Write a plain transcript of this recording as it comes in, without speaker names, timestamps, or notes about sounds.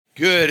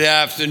Good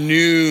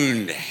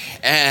afternoon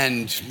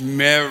and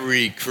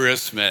Merry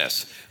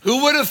Christmas.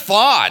 Who would have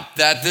thought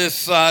that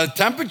this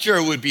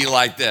temperature would be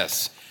like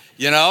this?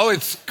 You know,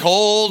 it's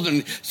cold.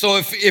 And so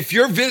if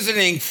you're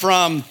visiting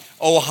from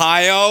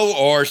Ohio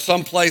or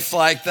someplace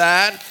like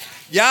that,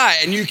 yeah,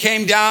 and you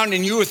came down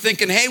and you were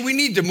thinking, hey, we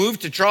need to move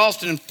to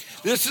Charleston.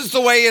 This is the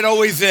way it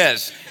always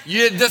is.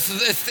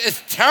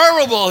 It's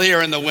terrible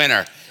here in the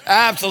winter.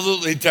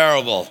 Absolutely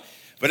terrible.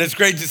 But it's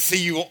great to see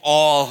you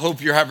all. Hope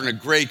you're having a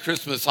great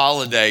Christmas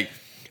holiday.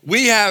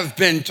 We have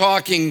been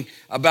talking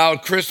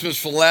about Christmas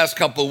for the last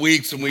couple of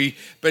weeks, and we've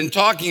been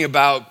talking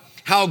about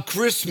how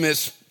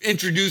Christmas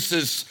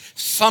introduces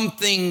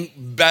something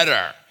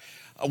better.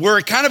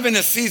 We're kind of in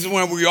a season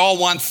where we all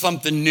want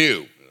something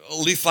new, at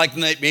least like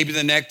maybe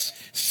the next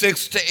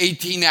 6 to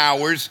 18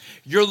 hours.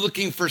 You're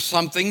looking for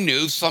something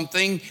new,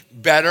 something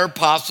better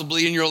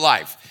possibly in your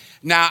life.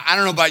 Now, I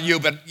don't know about you,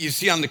 but you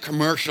see on the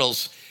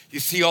commercials, you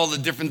see all the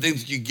different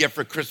things you get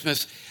for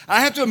Christmas.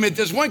 I have to admit,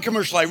 there's one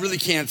commercial I really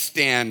can't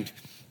stand,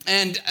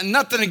 and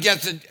nothing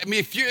against it. I mean,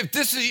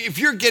 if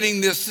you're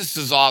getting this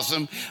is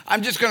awesome.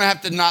 I'm just going to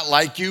have to not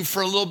like you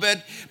for a little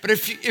bit. But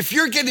if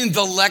you're getting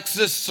the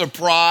Lexus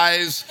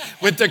surprise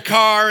with the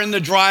car in the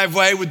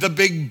driveway with the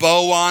big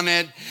bow on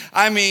it,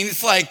 I mean,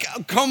 it's like,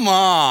 oh, come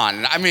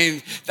on. I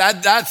mean,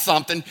 that's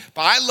something.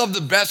 But I love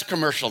the best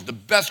commercial. The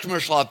best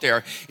commercial out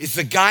there is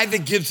the guy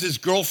that gives his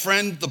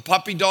girlfriend the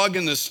puppy dog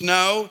in the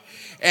snow.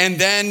 And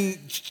then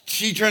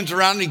she turns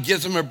around and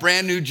gives him a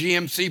brand new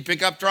GMC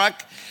pickup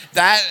truck.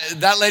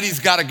 That lady's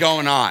got it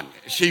going on.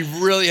 She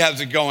really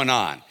has it going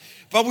on.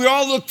 But we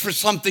all look for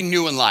something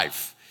new in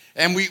life.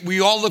 And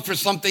we all look for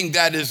something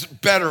that is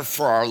better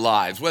for our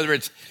lives, whether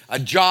it's a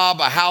job,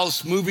 a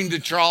house, moving to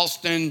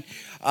Charleston,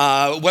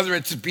 whether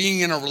it's being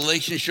in a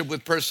relationship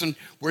with a person.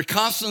 We're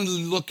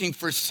constantly looking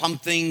for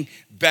something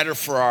better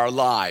for our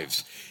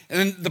lives.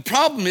 And the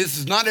problem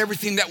is not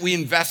everything that we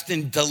invest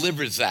in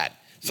delivers that.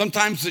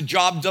 Sometimes the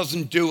job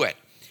doesn't do it.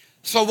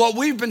 So what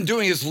we've been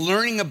doing is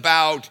learning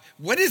about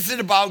what is it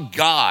about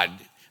God,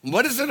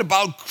 what is it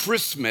about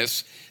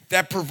Christmas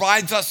that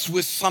provides us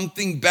with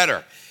something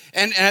better.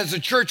 And as a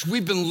church,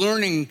 we've been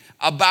learning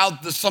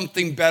about the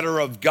something better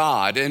of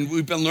God, and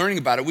we've been learning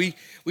about it.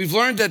 We've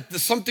learned that the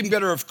something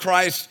better of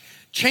Christ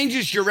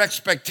changes your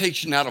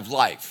expectation out of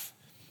life.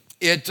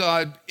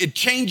 It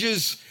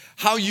changes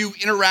how you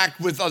interact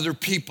with other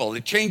people.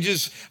 It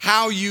changes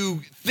how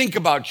you think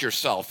about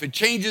yourself. It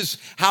changes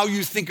how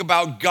you think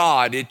about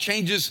God. It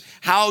changes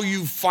how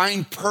you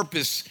find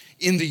purpose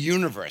in the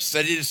universe.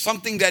 That it is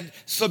something that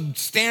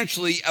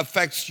substantially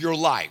affects your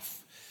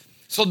life.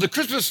 So the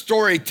Christmas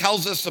story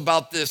tells us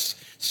about this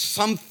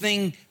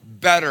something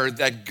better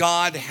that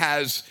God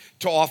has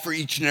to offer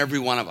each and every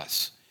one of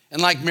us.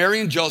 And like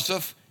Mary and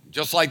Joseph,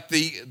 just like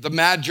the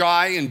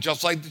Magi and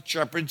just like the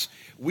shepherds,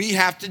 we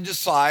have to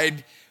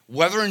decide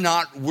whether or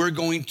not we're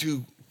going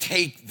to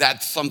take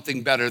that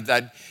something better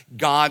that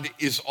God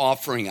is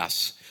offering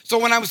us. So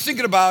when I was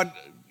thinking about,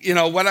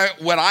 what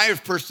I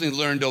have personally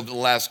learned over the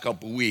last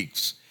couple of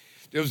weeks,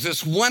 there was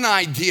this one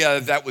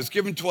idea that was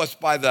given to us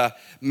by the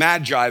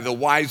Magi, the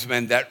wise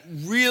men, that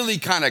really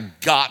kind of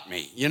got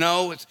me.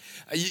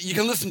 You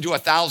can listen to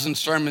 1,000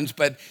 sermons,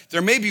 but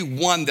there may be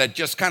one that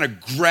just kind of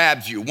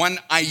grabs you, one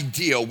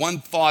idea,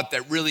 one thought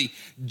that really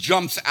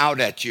jumps out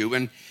at you.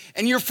 And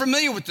you're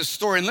familiar with the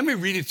story, and let me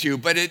read it to you,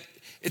 but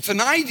it's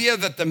an idea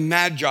that the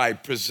Magi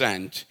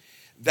present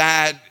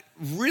that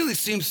really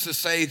seems to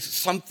say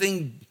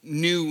something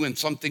new and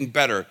something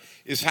better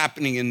is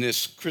happening in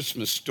this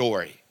Christmas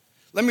story.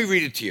 Let me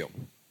read it to you.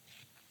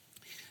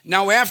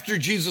 Now, after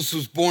Jesus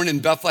was born in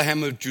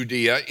Bethlehem of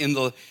Judea in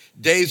the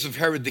days of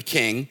Herod the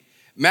king,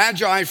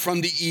 Magi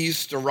from the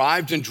east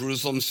arrived in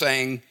Jerusalem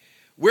saying,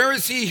 "Where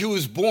is he who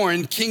was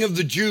born King of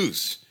the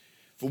Jews?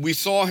 For we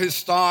saw his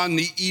star in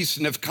the east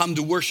and have come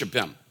to worship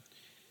him."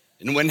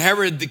 And when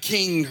Herod the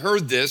king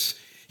heard this,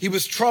 he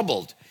was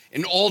troubled,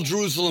 and all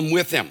Jerusalem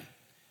with him.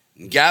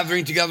 And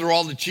gathering together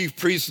all the chief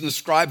priests and the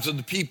scribes of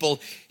the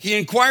people, he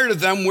inquired of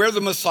them where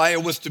the Messiah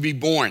was to be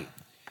born.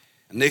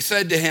 And they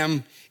said to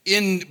him,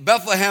 "In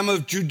Bethlehem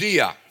of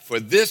Judea, for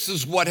this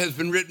is what has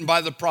been written by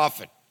the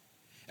prophet.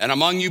 And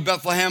among you,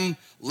 Bethlehem,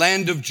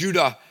 land of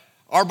Judah,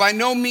 are by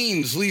no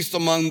means least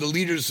among the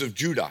leaders of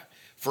Judah.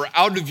 For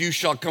out of you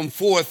shall come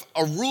forth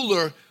a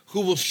ruler who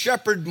will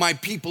shepherd my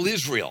people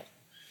Israel."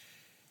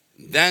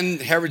 Then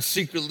Herod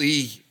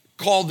secretly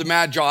called the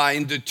Magi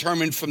and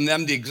determined from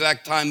them the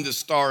exact time the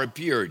star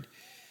appeared.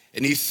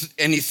 And he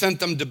sent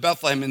them to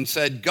Bethlehem and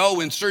said, "Go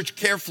and search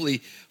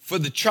carefully for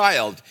the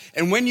child.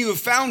 And when you have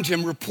found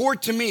him,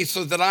 report to me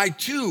so that I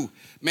too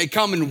may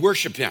come and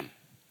worship him."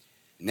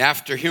 And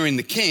after hearing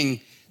the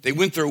king, they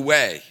went their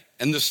way,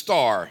 and the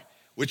star,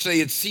 which they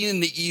had seen in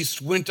the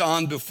east, went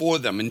on before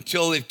them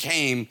until it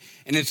came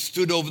and it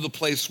stood over the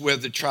place where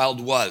the child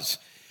was.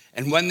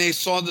 And when they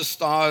saw the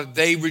star,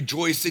 they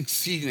rejoiced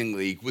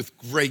exceedingly with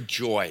great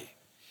joy.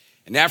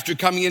 And after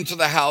coming into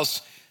the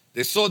house,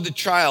 they saw the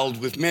child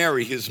with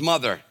Mary, his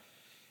mother,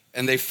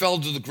 and they fell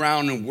to the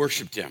ground and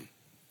worshiped him.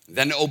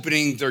 Then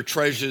opening their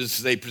treasures,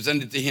 they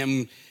presented to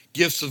him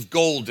gifts of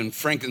gold and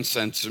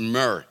frankincense and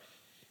myrrh.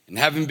 And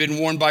having been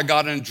warned by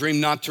God in a dream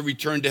not to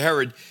return to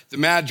Herod, the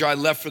Magi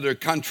left for their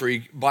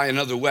country by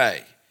another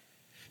way.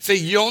 See,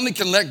 you only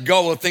can let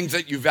go of things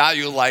that you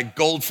value like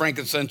gold,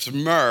 frankincense,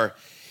 and myrrh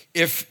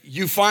if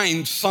you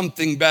find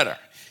something better.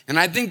 And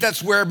I think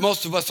that's where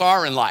most of us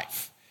are in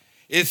life.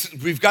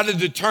 We've got to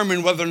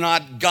determine whether or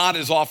not God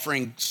is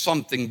offering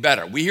something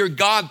better. We hear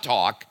God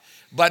talk,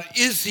 but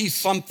is he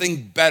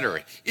something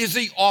better? Is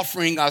he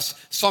offering us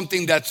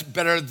something that's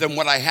better than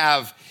what I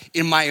have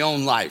in my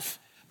own life?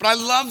 But I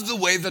love the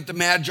way that the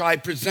Magi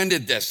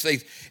presented this.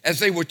 As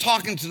they were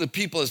talking to the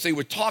people, as they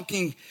were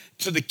talking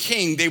to the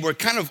king, they were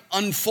kind of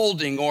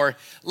unfolding, or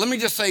let me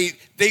just say,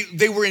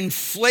 they were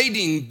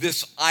inflating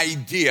this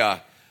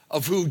idea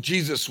of who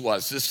Jesus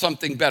was, this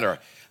something better.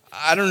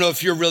 I don't know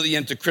if you're really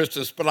into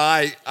Christmas, but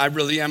I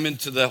really am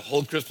into the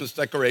whole Christmas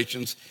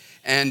decorations.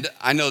 And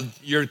I know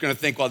you're going to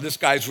think, well, this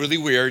guy's really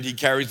weird. He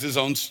carries his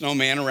own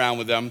snowman around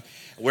with him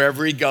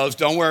wherever he goes.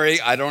 Don't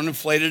worry, I don't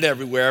inflate it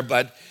everywhere,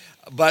 but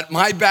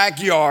my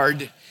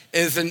backyard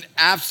is an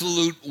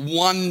absolute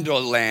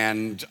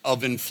wonderland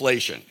of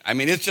inflation. I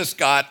mean, it's just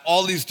got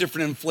all these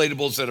different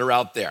inflatables that are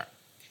out there.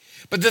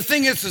 But the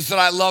thing is that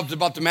I loved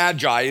about the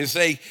Magi is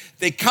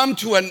they come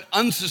to an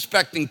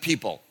unsuspecting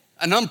people,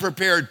 an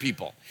unprepared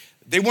people.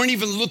 They weren't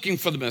even looking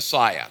for the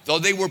Messiah, though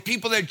they were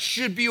people that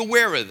should be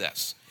aware of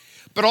this.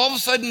 But all of a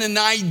sudden, an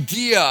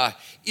idea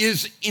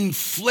is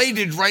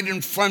inflated right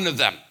in front of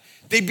them.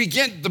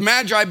 The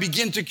Magi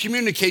begin to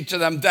communicate to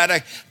them that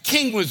a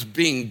king was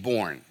being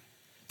born,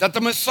 that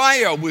the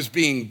Messiah was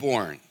being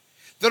born,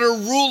 that a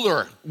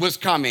ruler was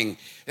coming,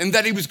 and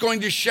that he was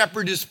going to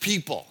shepherd his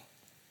people.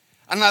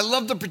 And I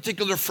love the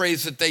particular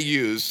phrase that they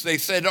used. They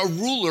said, a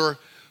ruler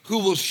who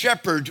will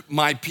shepherd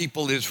my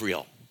people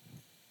Israel.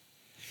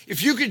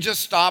 If you could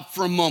just stop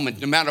for a moment,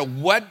 no matter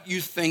what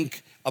you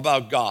think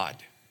about God,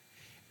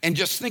 and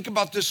just think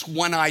about this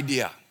one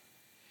idea.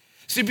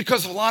 See,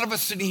 because a lot of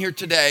us sitting here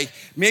today,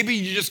 maybe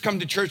you just come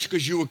to church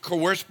because you were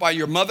coerced by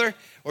your mother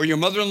or your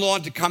mother-in-law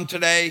to come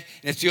today,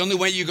 and it's the only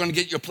way you're going to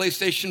get your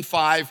PlayStation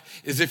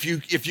 5 is if you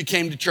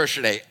came to church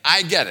today.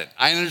 I get it.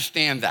 I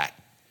understand that.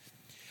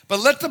 But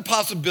let the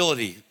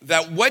possibility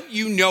that what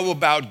you know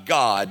about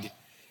God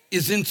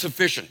is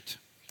insufficient.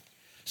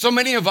 So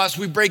many of us,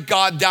 we break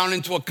God down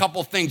into a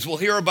couple things. We'll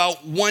hear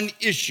about one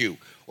issue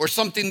or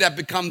something that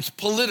becomes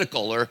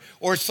political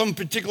or some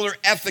particular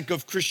ethic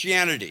of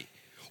Christianity.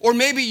 Or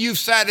maybe you've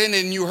sat in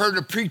and you heard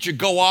a preacher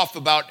go off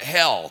about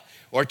hell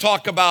or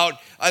talk about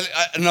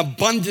an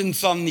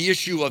abundance on the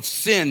issue of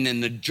sin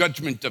and the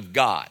judgment of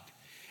God.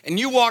 And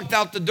you walked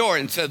out the door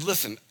and said,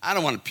 listen, I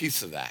don't want a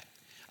piece of that.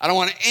 I don't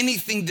want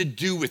anything to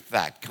do with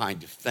that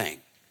kind of thing.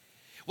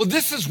 Well,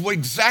 this is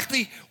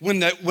exactly when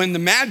the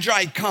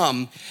Magi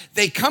come,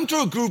 they come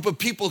to a group of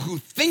people who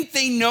think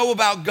they know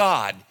about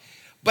God,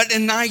 but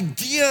an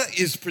idea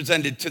is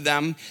presented to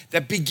them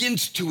that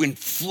begins to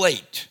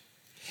inflate.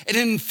 It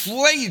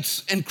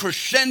inflates and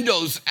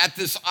crescendos at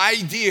this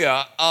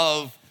idea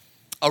of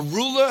a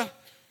ruler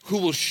who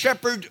will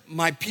shepherd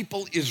my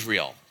people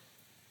Israel.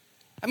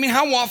 I mean,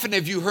 how often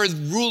have you heard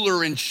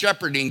ruler and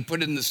shepherding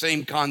put in the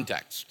same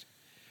context?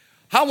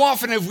 How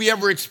often have we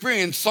ever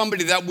experienced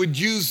somebody that would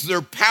use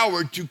their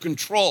power to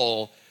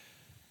control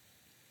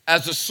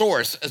as a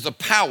source, as a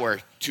power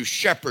to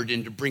shepherd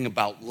and to bring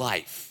about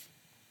life?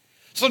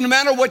 So no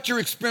matter what your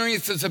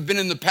experiences have been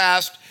in the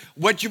past,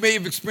 what you may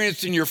have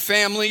experienced in your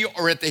family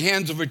or at the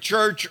hands of a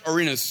church or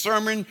in a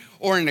sermon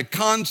or in a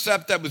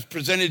concept that was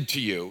presented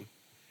to you,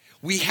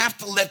 we have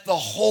to let the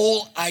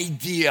whole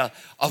idea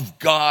of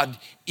God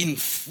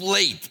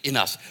inflate in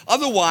us.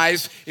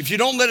 Otherwise, if you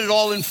don't let it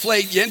all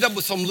inflate, you end up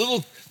with some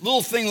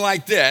little thing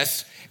like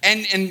this,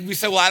 and we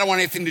say, well, I don't want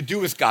anything to do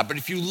with God. But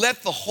if you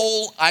let the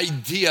whole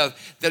idea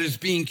that is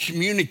being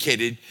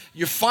communicated,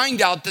 you find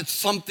out that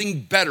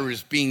something better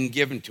is being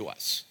given to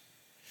us.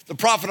 The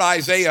prophet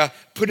Isaiah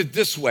put it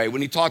this way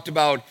when he talked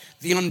about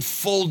the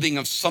unfolding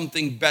of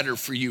something better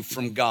for you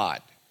from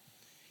God.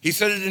 He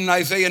said it in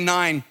Isaiah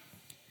 9,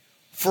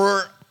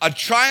 for a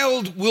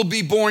child will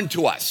be born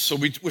to us. So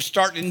we're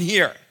starting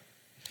here.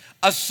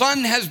 A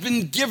son has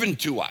been given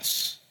to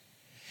us,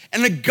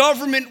 and a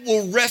government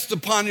will rest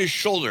upon his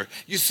shoulder.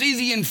 You see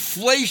the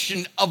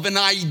inflation of an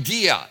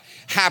idea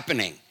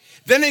happening.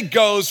 Then it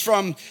goes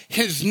from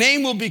his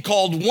name will be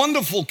called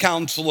Wonderful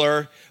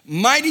Counselor,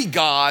 Mighty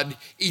God,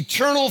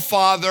 Eternal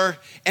Father,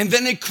 and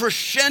then it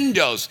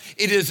crescendos.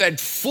 It is at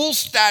full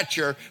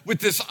stature with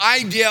this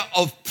idea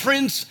of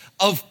Prince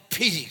of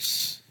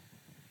Peace.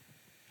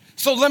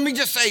 So let me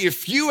just say,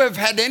 if you have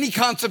had any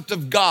concept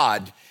of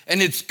God,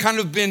 and it's kind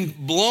of been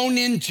blown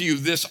into you,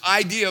 this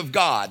idea of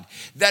God,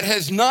 that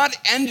has not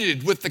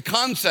ended with the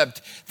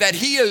concept that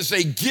he is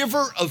a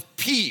giver of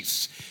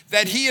peace,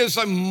 that he is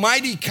a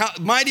mighty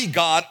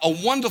God, a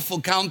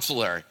wonderful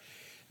counselor,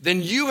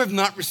 then you have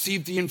not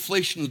received the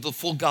inflation of the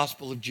full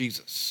gospel of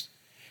Jesus.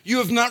 You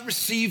have not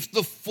received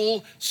the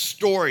full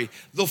story,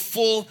 the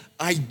full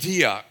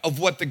idea of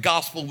what the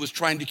gospel was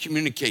trying to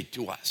communicate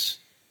to us.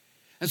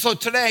 And so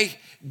today,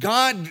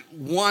 God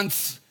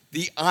wants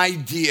the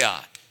idea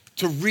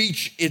to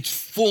reach its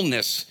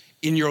fullness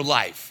in your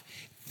life.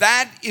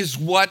 That is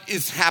what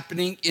is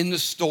happening in the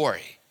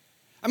story.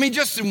 I mean,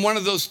 just in one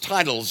of those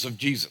titles of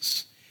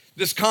Jesus,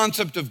 this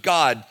concept of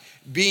God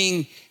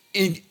being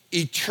an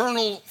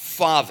eternal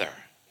Father.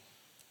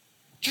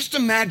 Just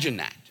imagine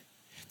that.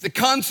 The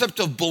concept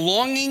of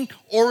belonging,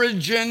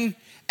 origin,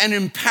 and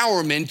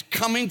empowerment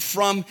coming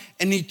from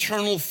an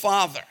eternal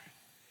Father.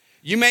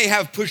 You may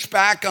have pushed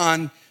back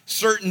on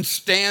certain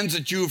stands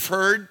that you've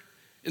heard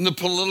in the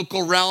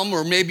political realm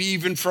or maybe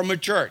even from a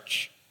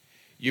church.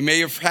 You may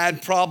have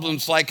had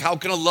problems like, how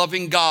can a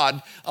loving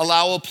God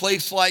allow a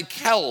place like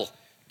hell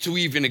to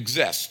even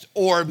exist?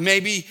 Or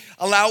maybe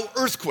allow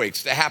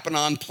earthquakes to happen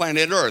on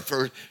planet Earth,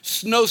 or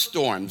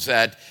snowstorms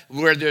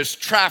where there's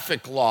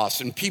traffic loss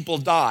and people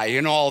die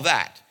and all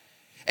that.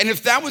 And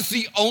if that was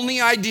the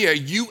only idea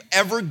you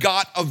ever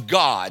got of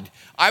God,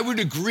 I would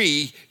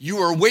agree you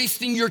are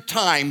wasting your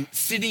time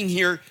sitting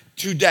here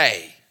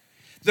today.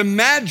 The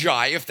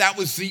Magi, if that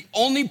was the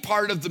only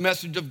part of the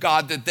message of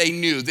God that they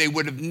knew, they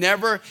would have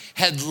never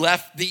had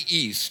left the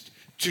East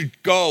to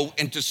go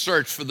and to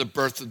search for the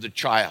birth of the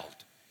child.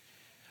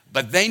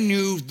 But they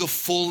knew the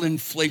full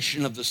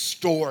inflation of the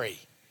story,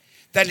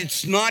 that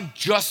it's not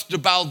just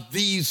about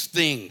these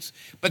things,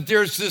 but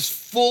there's this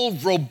full,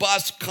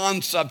 robust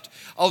concept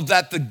of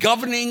that the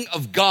governing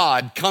of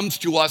God comes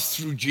to us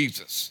through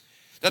Jesus,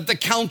 that the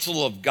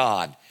counsel of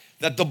God,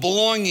 that the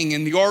belonging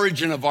and the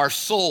origin of our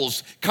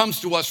souls comes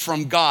to us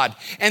from God,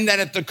 and that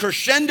at the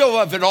crescendo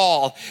of it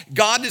all,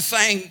 God is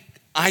saying,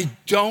 I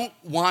don't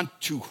want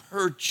to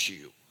hurt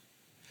you.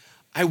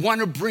 I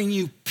want to bring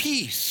you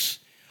peace.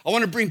 I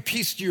want to bring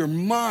peace to your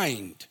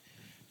mind,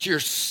 to your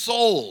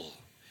soul.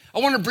 I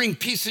want to bring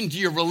peace into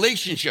your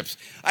relationships.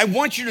 I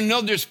want you to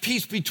know there's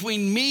peace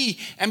between me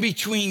and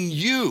between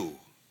you.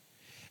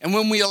 And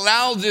when we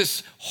allow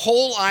this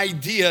whole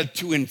idea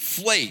to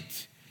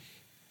inflate,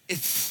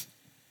 it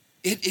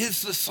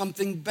is the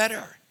something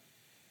better.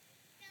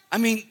 I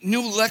mean,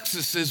 new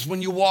Lexuses,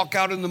 when you walk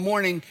out in the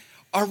morning,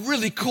 are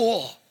really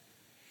cool.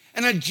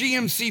 And a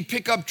GMC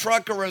pickup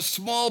truck or a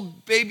small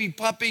baby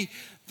puppy,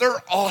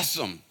 they're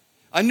awesome.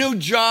 A new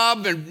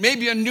job and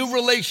maybe a new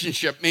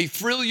relationship may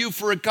thrill you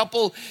for a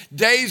couple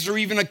days or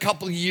even a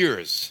couple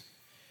years.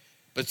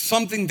 But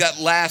something that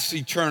lasts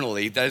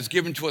eternally, that is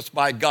given to us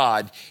by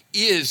God,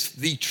 is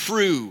the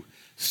true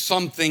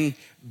something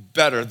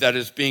better that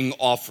is being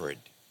offered.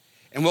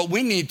 And what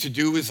we need to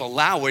do is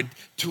allow it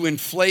to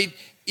inflate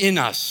in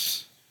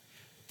us.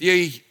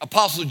 The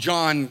Apostle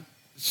John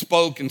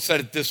spoke and said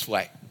it this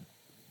way.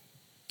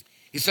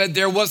 He said,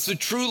 there was the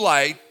true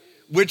light,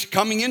 which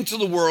coming into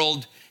the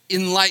world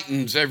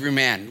enlightens every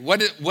man.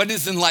 What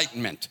is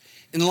enlightenment?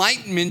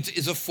 Enlightenment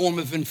is a form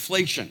of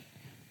inflation.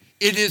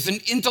 It is an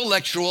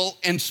intellectual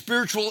and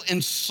spiritual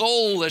and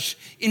soulish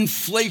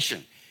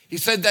inflation. He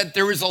said that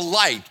there is a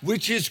light,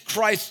 which is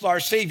Christ our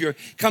Savior,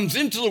 comes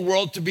into the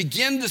world to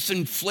begin this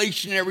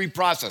inflationary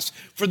process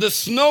for the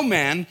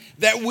snowman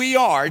that we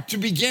are to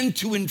begin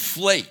to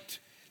inflate,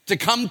 to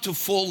come to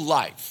full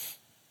life.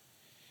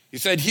 He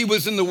said he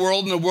was in the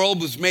world and the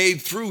world was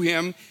made through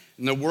him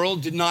and the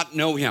world did not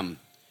know him.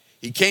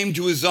 He came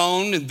to his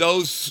own and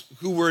those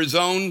who were his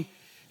own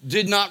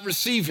did not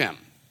receive him.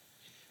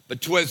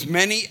 But to as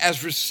many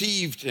as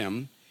received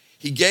him,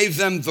 he gave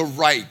them the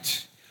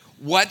right.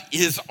 What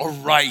is a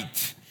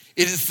right?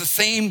 It is the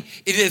same,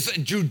 it is a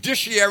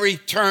judiciary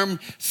term,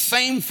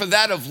 same for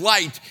that of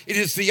light. It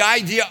is the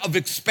idea of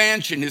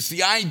expansion. It's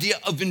the idea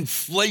of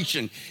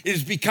inflation. It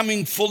is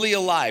becoming fully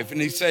alive. And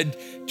he said,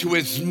 to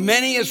as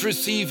many as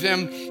received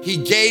him, he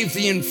gave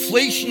the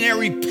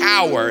inflationary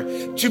power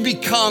to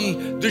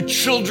become the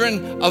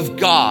children of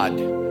God.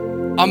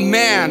 A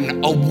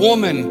man, a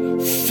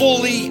woman,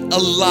 fully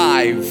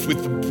alive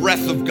with the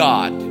breath of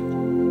God.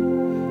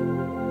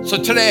 So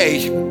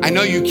today, I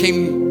know you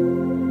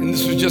came, and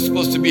this was just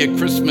supposed to be a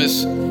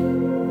Christmas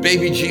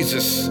baby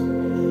Jesus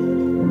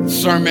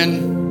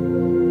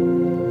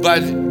sermon,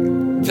 but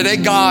today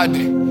God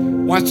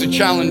wants to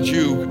challenge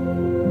you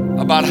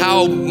about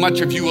how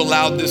much of you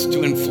allowed this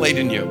to inflate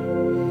in you.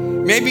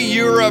 Maybe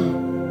you're a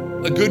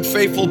good,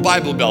 faithful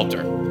Bible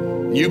belter.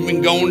 You've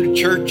been going to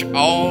church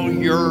all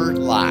your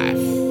life.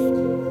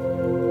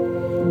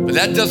 But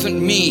that doesn't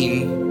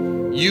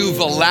mean you've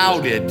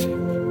allowed it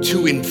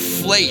to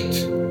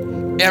inflate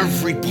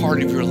every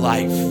part of your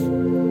life.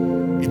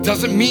 It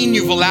doesn't mean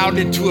you've allowed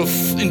it to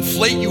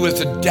inflate you as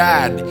a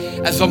dad,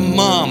 as a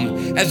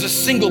mom, as a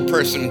single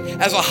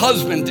person, as a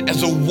husband,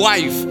 as a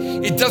wife.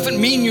 It doesn't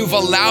mean you've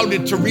allowed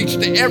it to reach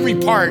to every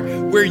part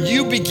where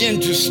you begin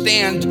to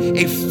stand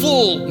a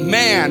full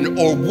man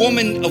or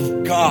woman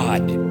of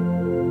God.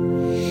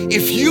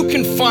 If you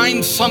can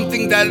find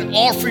something that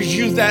offers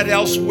you that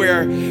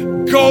elsewhere,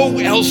 go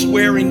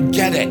elsewhere and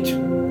get it.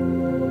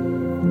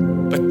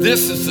 But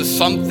this is the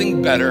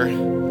something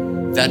better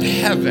that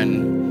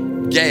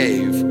heaven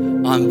gave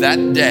on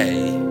that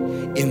day,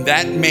 in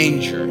that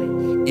manger,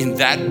 in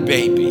that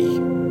baby,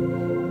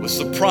 was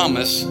the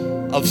promise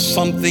of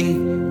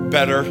something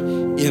better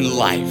in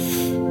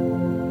life.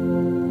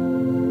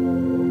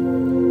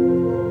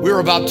 We're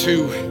about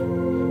to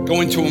go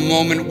into a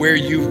moment where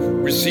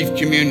you receive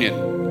communion.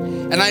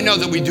 And I know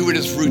that we do it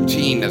as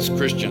routine as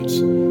Christians.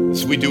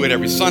 So we do it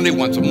every Sunday,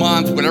 once a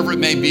month, whatever it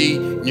may be.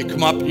 And you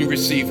come up and you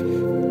receive.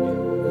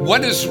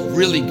 What is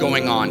really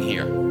going on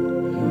here?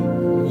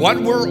 What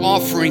we're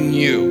offering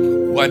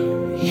you, what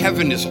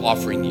heaven is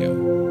offering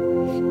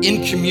you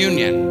in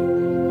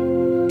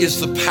communion is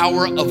the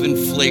power of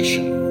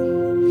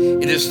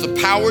inflation. It is the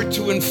power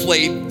to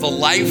inflate the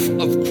life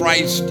of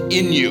Christ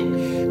in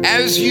you.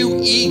 As you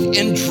eat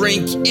and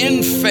drink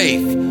in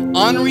faith,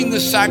 honoring the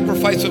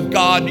sacrifice of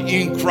God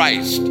in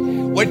Christ,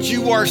 what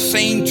you are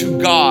saying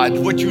to God,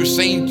 what you're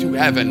saying to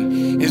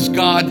heaven is,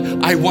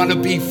 God, I want to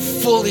be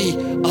fully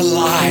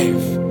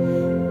alive.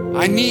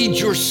 I need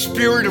your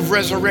spirit of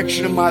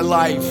resurrection in my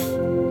life.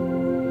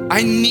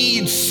 I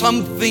need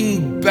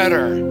something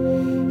better.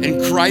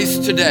 And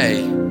Christ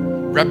today,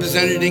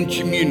 represented in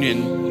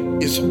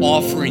communion, is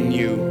offering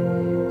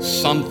you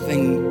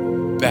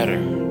something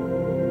better.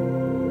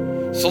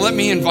 So let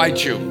me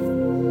invite you.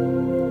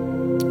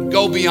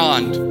 Go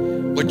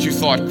beyond what you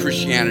thought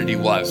Christianity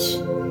was.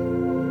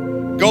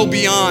 Go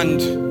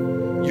beyond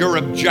your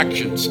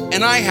objections.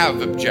 And I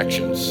have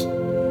objections.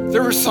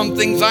 There are some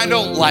things I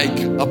don't like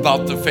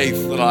about the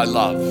faith that I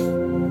love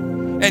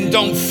and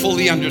don't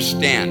fully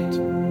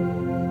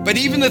understand. But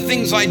even the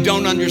things I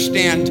don't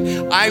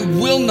understand, I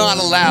will not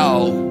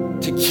allow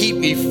to keep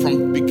me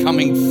from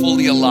becoming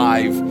fully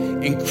alive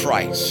in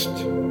Christ.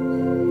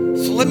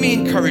 So let me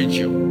encourage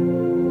you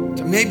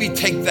to maybe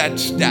take that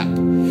step.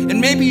 And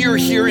maybe you're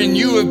here and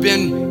you have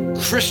been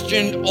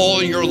Christian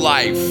all your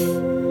life,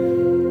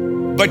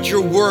 but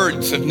your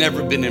words have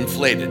never been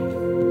inflated.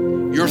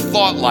 Your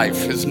thought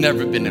life has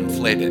never been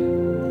inflated.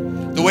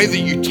 The way that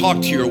you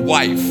talk to your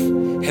wife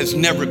has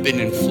never been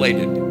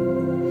inflated.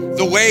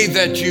 The way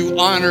that you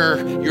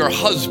honor your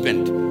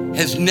husband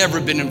has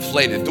never been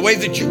inflated. The way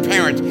that you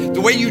parent,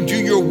 the way you do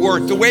your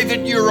work, the way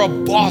that you're a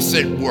boss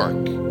at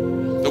work,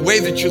 the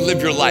way that you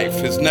live your life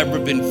has never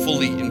been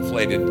fully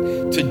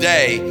inflated.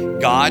 Today,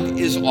 God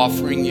is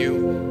offering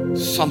you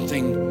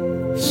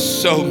something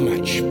so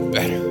much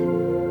better.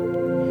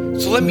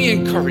 So let me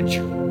encourage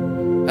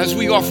you. As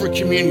we offer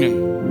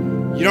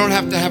communion, you don't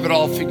have to have it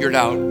all figured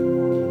out.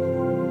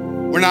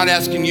 We're not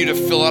asking you to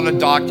fill out a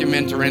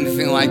document or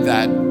anything like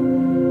that.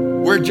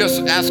 We're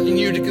just asking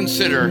you to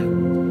consider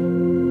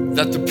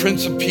that the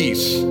Prince of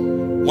Peace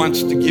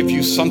wants to give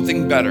you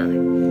something better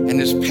and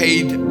has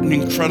paid an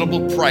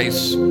incredible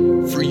price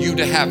for you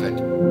to have it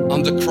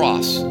on the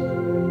cross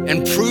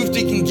and proved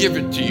he can give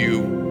it to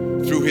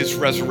you through his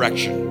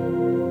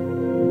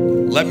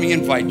resurrection. Let me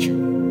invite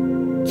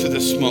you to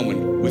this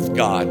moment with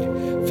God.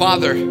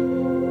 Father,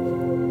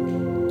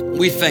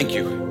 we thank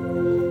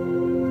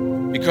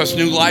you because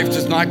new life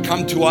does not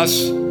come to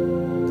us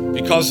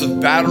because of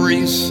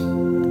batteries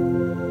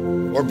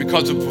or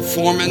because of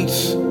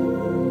performance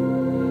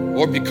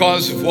or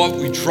because of what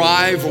we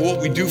drive or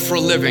what we do for a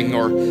living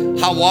or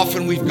how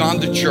often we've gone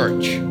to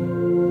church.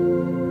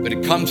 But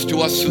it comes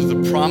to us through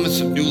the promise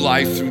of new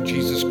life through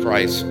Jesus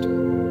Christ.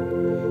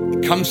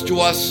 It comes to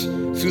us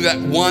through that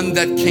one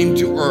that came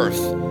to earth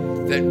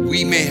that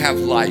we may have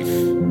life.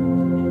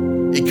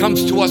 It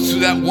comes to us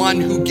through that one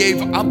who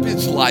gave up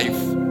his life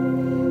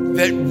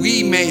that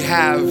we may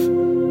have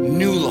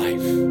new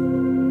life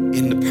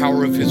in the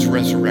power of his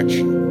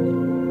resurrection.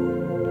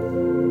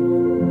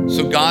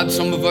 So God,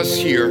 some of us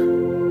here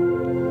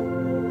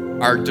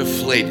are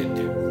deflated.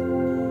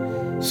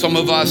 Some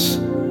of us,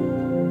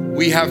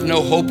 we have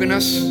no hope in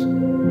us,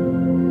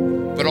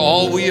 but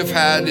all we have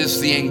had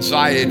is the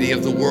anxiety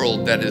of the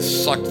world that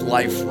has sucked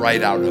life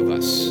right out of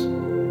us.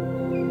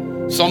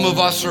 Some of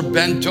us are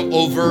bent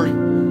over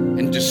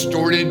and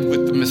distorted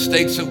with the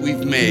mistakes that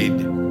we've made.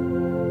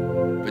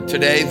 But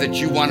today that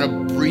you want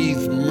to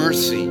breathe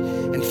mercy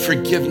and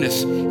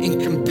forgiveness and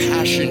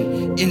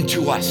compassion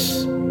into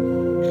us.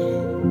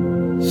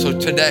 So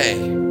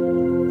today,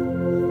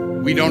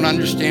 we don't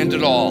understand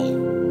it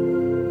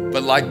all,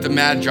 but like the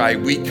Magi,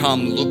 we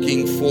come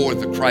looking for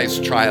the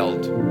Christ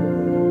child.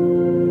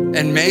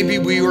 And maybe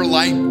we were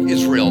like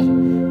Israel.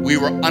 We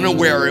were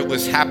unaware it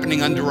was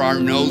happening under our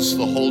nose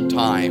the whole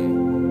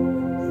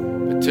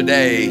time. But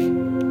today,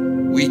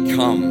 we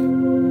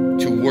come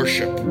to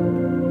worship,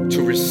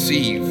 to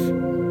receive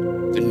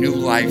the new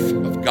life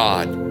of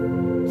God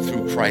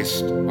through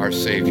Christ our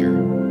Savior.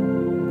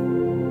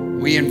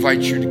 We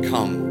invite you to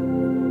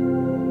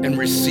come and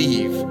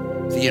receive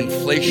the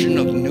inflation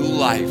of new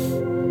life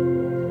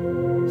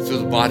through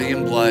the body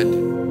and blood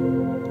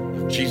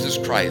of Jesus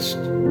Christ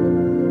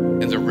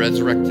and the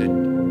resurrected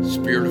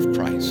Spirit of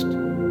Christ.